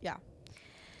 ready? Yeah.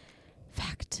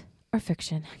 Fact or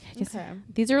fiction? I guess Okay.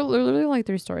 these are literally like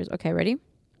 3 stories. Okay, ready?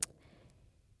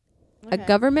 Okay. A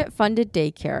government-funded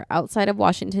daycare outside of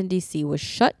Washington, D.C. was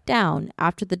shut down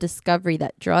after the discovery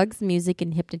that drugs, music,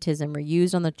 and hypnotism were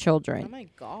used on the children. Oh, my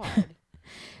God.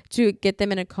 To get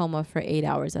them in a coma for 8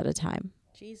 hours at a time.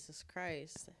 Jesus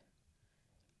Christ.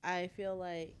 I feel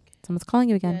like... Someone's calling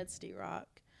you again. Yeah, it's D-Rock.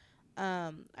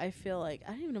 I feel like...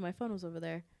 I didn't even know my phone was over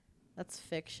there. That's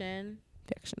fiction.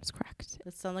 Fiction is correct.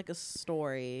 It sounds like a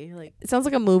story. Like, it sounds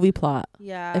like a movie plot,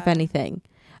 yeah. if anything.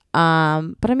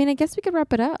 But I mean, I guess we could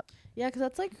wrap it up. Yeah, because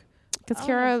that's like... Because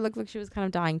Kiara looked like she was kind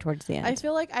of dying towards the end. I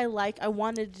feel like I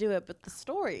wanted to do it, but the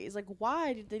stories, like,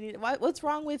 why did they need... What's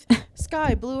wrong with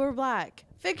sky, blue or black?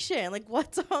 Fiction. Like,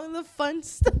 what's wrong with the fun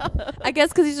stuff? I guess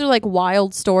because these are, like,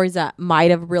 wild stories that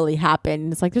might have really happened.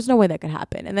 And it's like, there's no way that could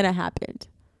happen. And then it happened.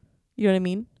 You know what I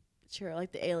mean? Sure,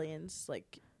 like the aliens.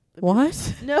 Like...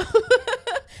 What? No.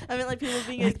 I mean, like, people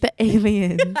being... Like the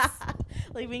aliens.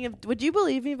 Like, being... Would you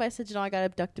believe me if I said, I got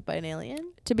abducted by an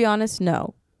alien? To be honest,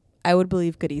 no. I would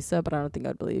believe Carissa, but I don't think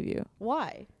I'd believe you.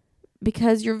 Why?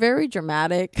 Because you're very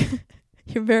dramatic.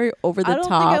 You're very over the top. I don't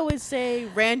think I would say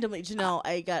randomly, Janelle,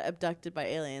 I got abducted by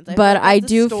aliens. But I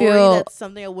do feel that's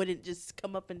something I wouldn't just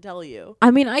come up and tell you.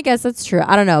 I mean, I guess that's true.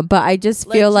 I don't know, but I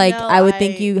just feel like I would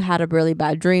think you had a really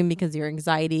bad dream because of your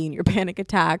anxiety and your panic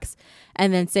attacks.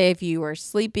 And then say if you were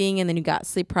sleeping and then you got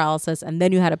sleep paralysis and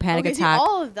then you had a panic attack. See,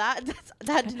 all of that,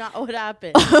 that's not what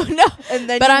happened. Oh, no. And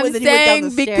then but you, I'm then saying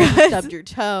you went down the stairs and stubbed your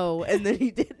toe and then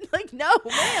you did like, no,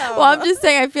 ma'am. Well, I'm just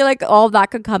saying I feel like all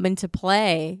that could come into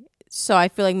play. So I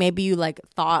feel like maybe you like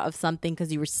thought of something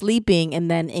because you were sleeping and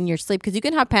then in your sleep, because you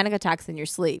can have panic attacks in your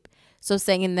sleep. So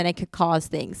saying and then it could cause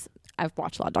things. I've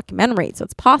watched a lot of documentaries, so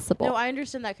it's possible. No, I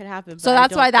understand that could happen. So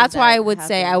that's why I would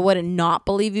say I wouldn't not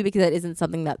believe you, because that isn't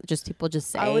something that just people just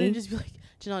say. I wouldn't just be like,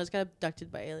 Janelle, I just got abducted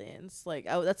by aliens. Like,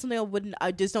 that's something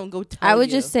I just don't go tell you. I would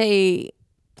just say,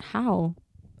 how?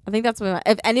 I think that's what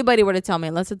if anybody were to tell me,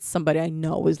 unless it's somebody I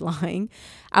know is lying,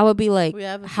 I would be like, we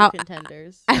have a how few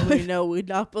contenders. We know we'd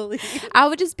not believe. I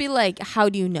would just be like, how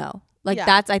do you know? Like, yeah.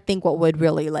 That's I think what would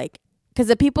really like, because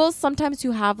the people sometimes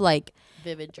who have like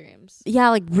vivid dreams. Yeah,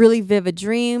 like really vivid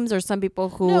dreams, or some people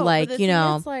who like, you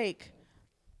know, it's like,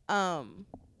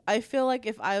 I feel like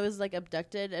if I was like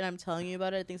abducted and I'm telling you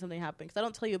about it, I think something happened, because I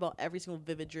don't tell you about every single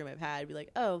vivid dream I've had. I'd be like,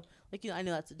 oh, like, you know, I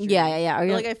know that's a dream. Yeah. Or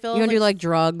like, I feel you don't like, do like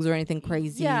drugs or anything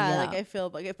crazy. Yeah, like I feel,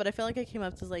 but I feel like I came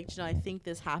up to like, I think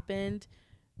this happened.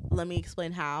 Let me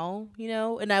explain how, you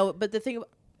know. And but the thing about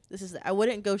this is that I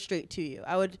wouldn't go straight to you.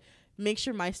 I would make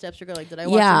sure my steps are good. Like, did I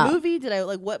watch a movie? Did I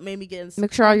like what made me get in?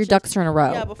 Make sure all your ducks are in a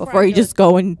row. Yeah, before you just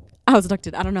go and I was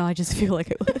abducted. I don't know. I just feel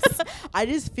like it was. I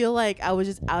just feel like I was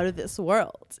just out of this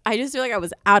world. I just feel like I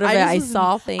was out of it. I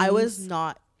saw things. I was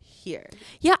not here.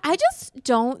 Yeah, I just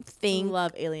don't think. I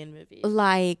love alien movies.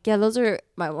 Like, yeah, those are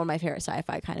one of my favorite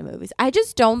sci-fi kind of movies. I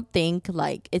just don't think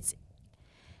like it's.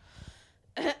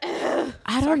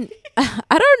 I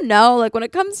don't know. Like, when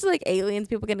it comes to like aliens,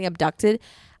 people getting abducted,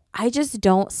 I just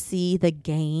don't see the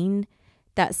gain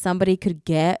that somebody could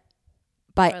get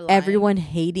by everyone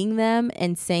hating them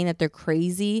and saying that they're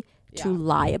crazy to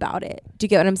lie about it. Do you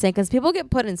get what I'm saying? Because people get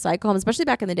put in psych homes, especially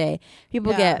back in the day.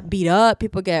 People get beat up.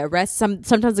 People get arrested.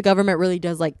 Sometimes the government really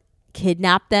does like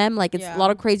kidnap them. Like, it's a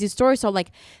lot of crazy stories. So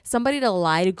like, somebody to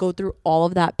lie, to go through all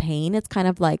of that pain, it's kind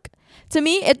of like, to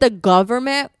me, if the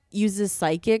government uses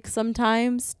psychics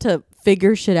sometimes to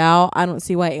figure shit out, I don't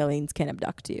see why aliens can't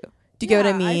abduct you. Do you get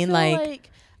what I mean?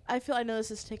 I know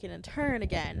this is taking a turn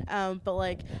again. But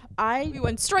like we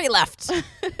went straight left.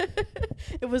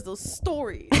 It was those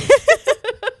stories.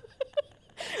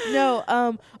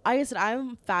 No, I said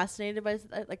I'm fascinated by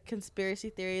like conspiracy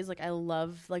theories. Like I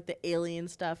love like the alien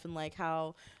stuff and like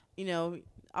how, you know,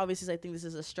 obviously I think this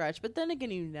is a stretch, but then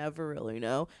again, you never really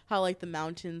know how like the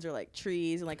mountains are like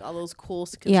trees and like all those cool.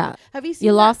 Yeah. Have you seen?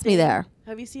 You lost me there.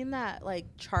 Have you seen that like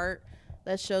chart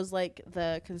that shows like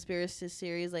the conspiracy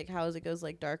series, like how as it goes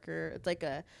like darker? It's like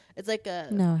a.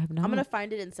 No, I have not. I'm gonna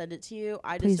find it and send it to you.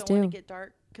 I Please just don't want to get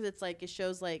dark because it's like it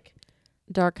shows like.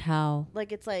 Dark how?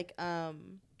 Like it's like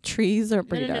trees are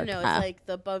pretty dark. No. It's like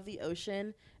above the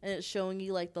ocean, and it's showing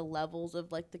you like the levels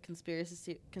of like the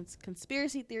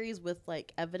conspiracy theories with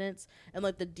like evidence, and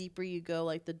like the deeper you go,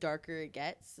 like the darker it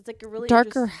gets. It's like a really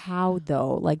darker. How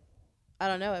though? Like I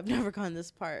don't know. I've never gone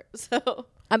this part, so.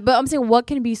 But I'm saying, what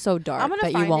can be so dark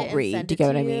that you won't read? Do you get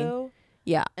what I mean?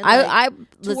 Yeah,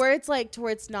 where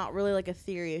it's not really like a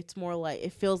theory. It's more like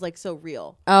it feels like so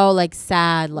real. Oh, like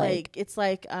sad, like it's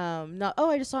like not. Oh,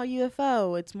 I just saw a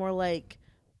UFO. It's more like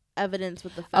evidence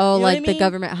with the. Oh, you know like the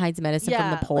government hides medicine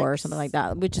from the poor, like or something like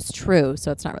that, which is true.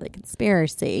 So it's not really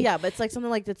conspiracy. Yeah, but it's like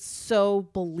something like that's so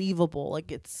believable.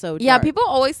 Like it's so. Yeah, dark. people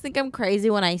always think I'm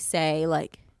crazy when I say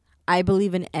like I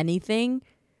believe in anything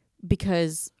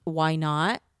because why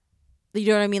not? You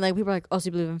know what I mean? Like, people are like, oh, so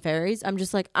you believe in fairies? I'm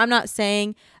just like, I'm not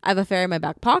saying I have a fairy in my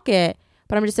back pocket,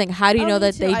 but I'm just saying, how do you know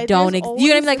that they don't exist? You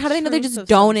know what I mean? Like, how do they know they just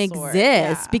don't exist?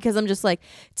 Yeah. Because I'm just like,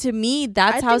 to me,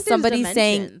 that's how somebody's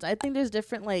saying. I think there's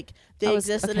different, like, they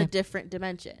exist in a different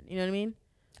dimension. You know what I mean?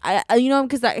 You know,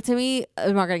 because to me,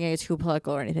 I'm not going to get too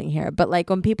political or anything here, but like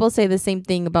when people say the same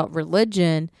thing about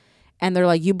religion and they're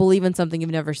like, you believe in something you've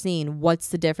never seen, what's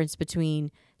the difference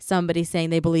between somebody saying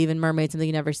they believe in mermaids, something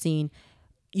you've never seen?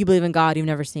 You believe in God, you've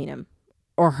never seen him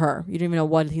or her. You don't even know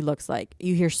what he looks like.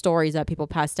 You hear stories that people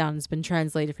pass down and it's been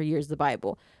translated for years, the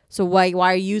Bible. So why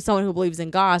are you, someone who believes in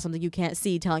God, something you can't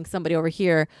see, telling somebody over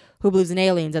here who believes in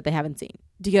aliens that they haven't seen?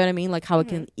 Do you get what I mean? Like how it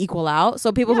can equal out.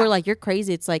 So people who are like, you're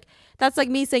crazy. It's like, that's like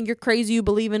me saying you're crazy. You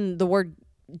believe in the word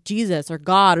Jesus or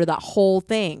God or that whole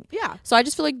thing. Yeah. So I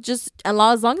just feel like as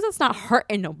long as it's not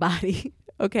hurting nobody.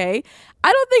 Okay.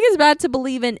 I don't think it's bad to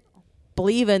believe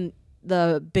in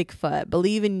the Bigfoot,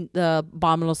 believe in the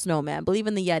abominable snowman, believe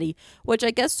in the Yeti, which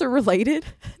I guess are related.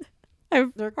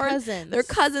 They're cousins. They're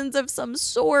cousins of some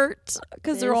sort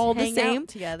because they're all the same.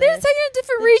 Together. They're just hanging in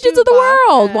different regions of the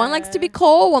world. One likes to be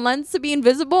cold, one likes to be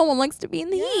invisible, one likes to be in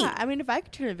the heat. I mean, if I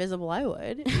could turn invisible, I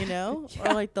would, you know?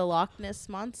 Or like the Loch Ness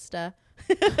Monster.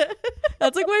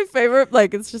 That's like my favorite.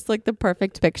 Like, it's just like the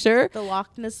perfect picture. The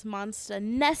Loch Ness Monster.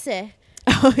 Nessie.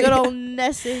 Oh, good old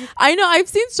Nessie. I know. I've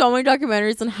seen so many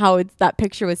documentaries on how that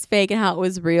picture was fake and how it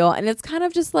was real. And it's kind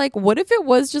of just like, what if it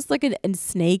was just like a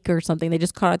snake or something? They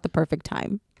just caught it at the perfect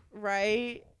time.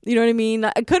 Right. You know what I mean?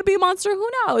 It could be a monster. Who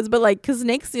knows? But like, because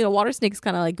snakes, you know, water snakes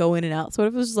kind of like go in and out. So what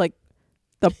if it was just like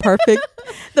the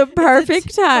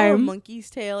perfect time? Or a monkey's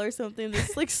tail or something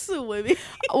that's like swimming.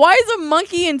 Why is a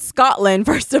monkey in Scotland,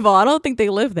 first of all? I don't think they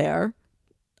live there.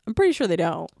 I'm pretty sure they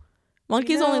don't.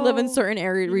 Monkeys only live in certain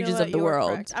regions of the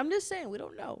world. Correct. I'm just saying we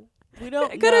don't know. We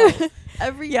don't know.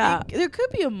 There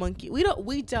could be a monkey. We don't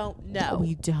know.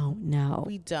 We don't know.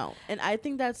 We don't. And I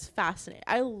think that's fascinating.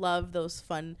 I love those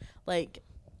fun like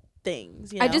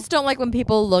things. You know? I just don't like when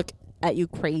people look at you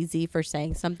crazy for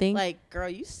saying something. Like, girl,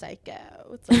 you psycho.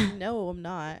 It's like, no, I'm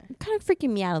not. Kind of freaking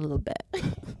me out a little bit.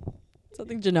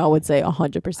 Something Janelle would say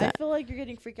 100%. I feel like you're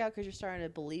getting freaked out because you're starting to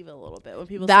believe it a little bit when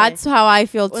people. That's how I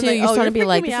feel too. Like, you're starting to be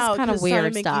like, this is kind of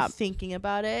weird. Stop thinking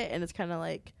about it, and it's kind of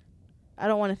like, I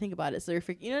don't want to think about it. So you're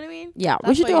freaking. You know what I mean? Yeah,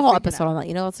 we should do a whole episode on that.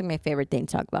 You know, that's like my favorite thing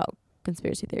to talk about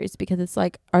conspiracy theories because it's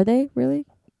like, are they really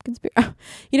conspiracy?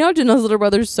 You know, Janelle's little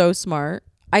brother's so smart.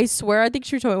 I swear, I think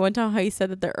she told me one time how he said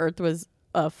that the Earth was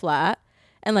flat,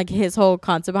 and like his whole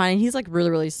concept behind it. He's like really,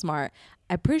 really smart.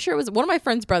 I'm pretty sure it was one of my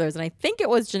friend's brothers, and I think it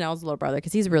was Janelle's little brother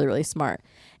because he's really, really smart.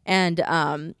 And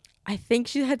I think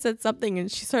she had said something, and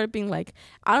she started being like,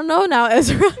 I don't know now,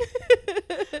 Ezra.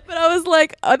 But I was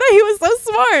like, I thought he was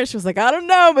so smart. She was like, I don't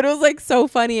know. But it was like so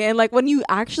funny. And like when you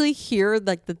actually hear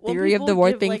like the theory of the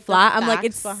world being like, flat, I'm like,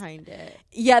 it's behind it.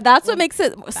 Yeah, that's what makes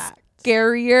it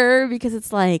scarier because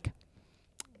it's like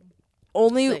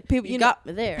only like, people, you got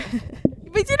me there.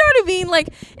 But you know what I mean? Like,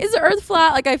 is the Earth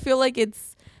flat? Like, I feel like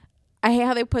it's, I hate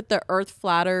how they put the earth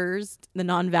flatters, the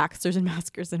non-vaxxers and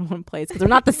maskers in one place because they're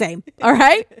not the same. All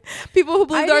right? People who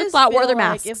believe the earth flat wear their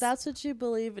masks. If that's what you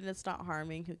believe and it's not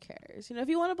harming, who cares? You know, if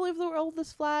you want to believe the world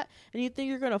is flat and you think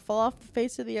you're going to fall off the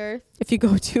face of the earth. If you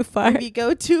go too far. If you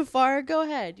go too far, go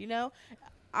ahead. You know,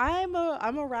 I'm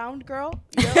a round girl.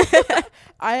 You know?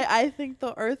 I think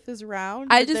the earth is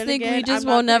round. I just think we just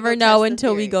will never know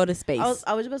until we go to space.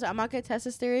 I was about to say, I'm not going to test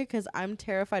this theory because I'm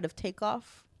terrified of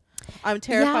takeoff. I'm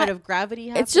terrified of gravity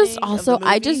happening. It's just also,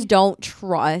 I just don't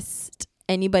trust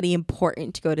anybody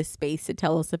important to go to space to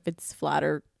tell us if it's flat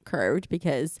or curved,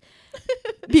 because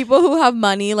people who have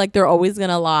money, like, they're always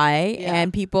going to lie. Yeah.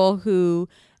 And people who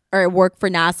work for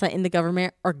NASA in the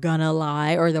government are going to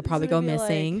lie, or they'll probably go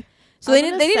missing. Like, so they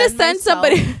need to send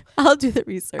somebody. I'll do the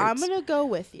research. I'm going to go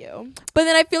with you. But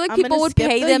then I feel like people would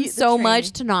pay them so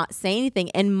much to not say anything.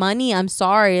 And money, I'm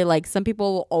sorry. Like, some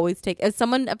people will always take. If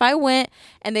I went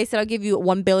and they said, I'll give you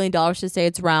 $1 billion to say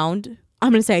it's round,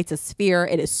 I'm going to say it's a sphere.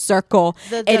 It is circle.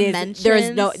 The dimensions. There is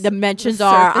no dimensions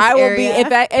are. I will be,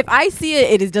 if I see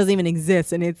it, it doesn't even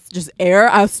exist and it's just air.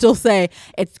 I'll still say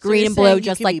it's green and blue,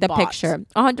 just like the picture.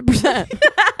 100%.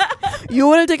 You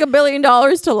want to take $1 billion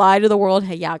to lie to the world?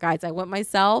 Hey, yeah, guys, I went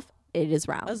myself. It is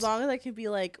round. As long as I can be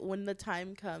like, when the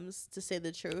time comes to say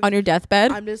the truth. On your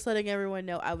deathbed? I'm just letting everyone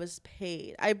know I was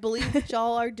paid. I believe what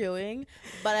y'all are doing,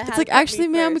 but I had to like, actually,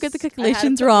 ma'am, we got the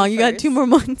calculations wrong. You got 2 more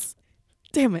months.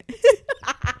 Damn it.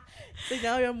 So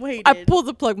now I'm waiting. I pulled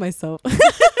the plug myself.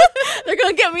 They're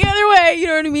going to get me either way. You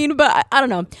know what I mean? But I don't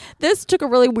know. This took a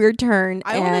really weird turn.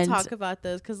 I want to talk about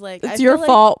this because, like, it's your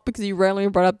fault because you randomly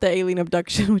brought up the alien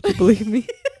abduction. Would you believe me?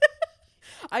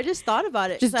 I just thought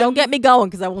about it. Just don't get me going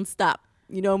because I won't stop.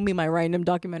 You know me, my random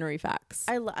documentary facts.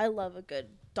 I love a good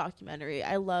documentary.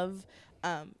 I love,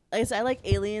 like I said, I like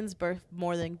Aliens Birth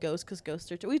more than Ghosts because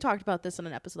Ghosts are we talked about this in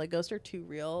an episode. Like, Ghosts are too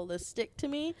realistic to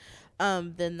me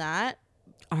than that.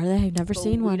 Are they? I've never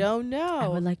seen one. We don't know. I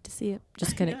would like to see it.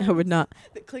 Just kidding. I would not.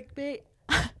 The clickbait.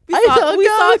 We saw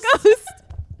a ghost.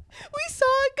 We saw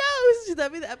a ghost. Should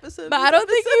that be the episode? But I don't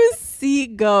think you see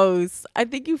ghosts. I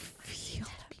think you feel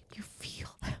them. You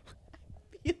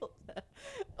feel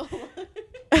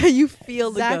them. You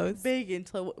feel the Zach ghost. Big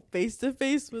until face to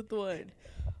face with one.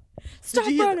 Stop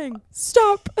running.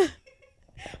 Stop. I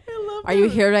love Are you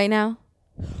here right now?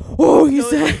 Oh, you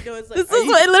said. No, it's like, this is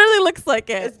what it literally looks like.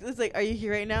 It's like, are you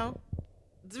here right now?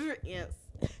 Yes.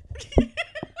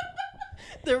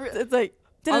 It's like,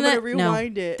 I'm gonna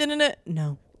rewind it.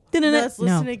 No. Let's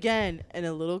listen again and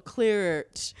a little clearer.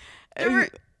 No.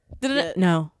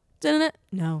 No.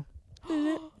 No.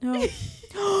 And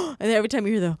then every time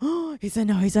you hear the, he said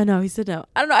no, he said no, he said no.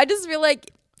 I don't know. I just feel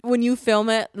like when you film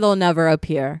it, they'll never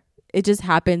appear. It just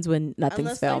happens when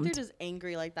nothing's filmed. Like, they're just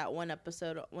angry, like that one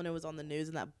episode when it was on the news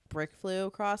and that brick flew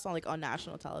across on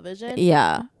national television.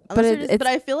 Yeah, but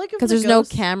I feel like because there's no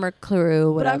camera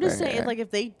crew. Whatever. But I'm just saying, like, if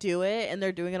they do it and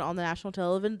they're doing it on the national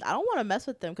television, I don't want to mess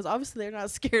with them because obviously they're not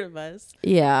scared of us.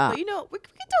 Yeah, but we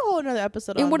can do a whole another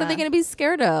episode. And what are they going to be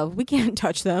scared of? We can't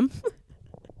touch them.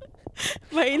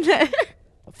 Right there.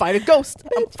 Fight a ghost.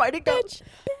 I'm fighting ghost.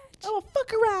 I will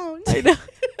fuck around. I know.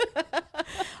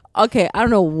 Okay, I don't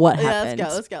know what happened.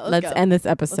 Let's go. Let's end this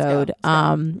episode.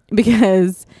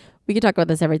 Because we could talk about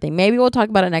this everything. Maybe we'll talk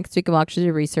about it next week and we'll actually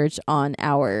do research on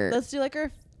our. Let's do like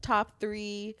our top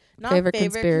 3 favorite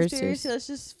conspiracies. Let's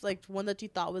just like one that you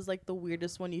thought was like the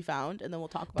weirdest one you found, and then we'll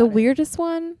talk about the weirdest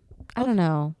one. I don't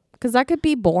know, because that could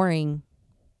be boring.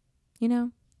 You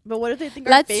know. But what if they think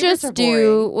our favorites are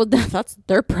boring? Well, that's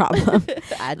their problem.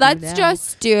 Let's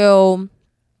just do.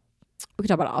 We can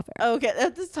talk about it off air. Okay,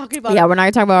 let's talk about. Yeah, we're not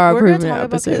gonna talk about our improvement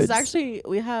episodes. Actually,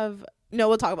 we have. No,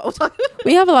 we'll talk about.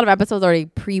 We have a lot of episodes already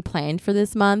pre-planned for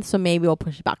this month, so maybe we'll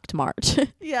push it back to March.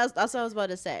 Yeah, that's what I was about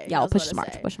to say. Yeah, we'll push to March.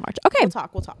 Okay,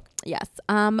 we'll talk. Yes.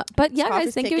 But yeah,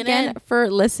 guys, thank you again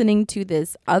for listening to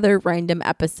this other random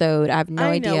episode. I have no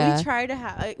idea. We tried to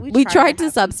have. We tried to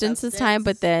substance this time,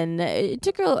 but then it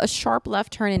took a sharp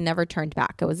left turn and never turned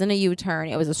back. It wasn't a U-turn.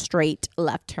 It was a straight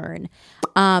left turn.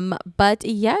 But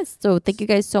yes, so thank you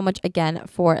guys so much again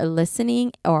for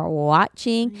listening or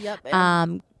watching.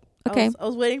 Yep. Okay. I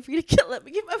was waiting for you to let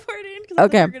me get my part in because I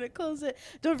thought you were gonna close it.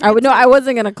 Don't forget. I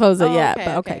wasn't gonna close it yet,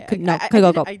 but okay.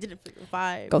 Go. I didn't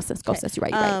forget. Go sis. You're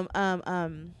right.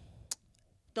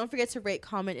 Don't forget to rate,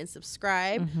 comment, and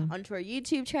subscribe onto our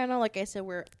YouTube channel. Like I said,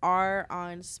 we are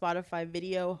on Spotify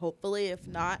video. Hopefully, if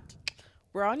not,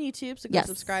 we're on YouTube, so go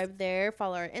subscribe there.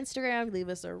 Follow our Instagram. Leave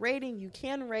us a rating. You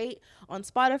can rate on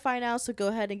Spotify now, so go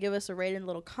ahead and give us a rating,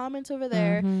 little comment over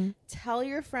there. Tell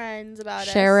your friends about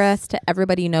us. Share us to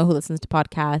everybody you know who listens to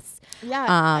podcasts.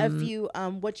 Yeah, if you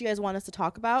what you guys want us to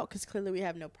talk about, because clearly we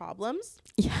have no problems.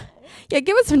 Yeah,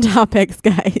 give us some topics,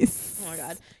 guys. Oh my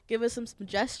God, give us some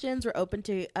suggestions. We're open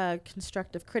to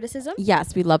constructive criticism.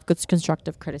 Yes, we love good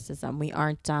constructive criticism. We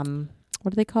aren't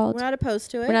what are they called? We're not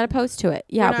opposed to it. We're not opposed to it.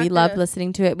 Yeah, we love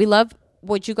listening to it. We love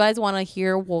what you guys want to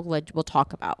hear. We'll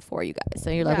talk about for you guys.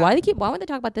 So you're like, why won't they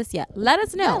talk about this yet? Let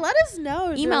us know. Yeah, let us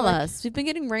know. Email us. We've been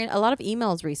getting a lot of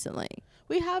emails recently.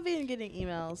 We have been getting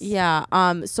emails. Yeah.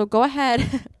 So go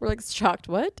ahead. We're like shocked.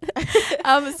 What?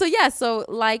 So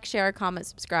like, share, comment,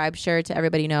 subscribe, share it to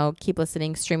everybody you know. Keep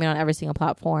listening. Streaming on every single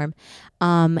platform.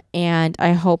 And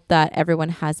I hope that everyone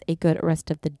has a good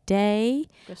rest of the day.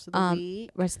 Rest of the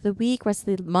week. Rest of the week. Rest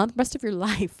of the month. Rest of your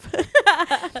life.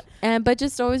 But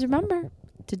just always remember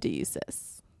to do you,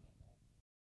 sis.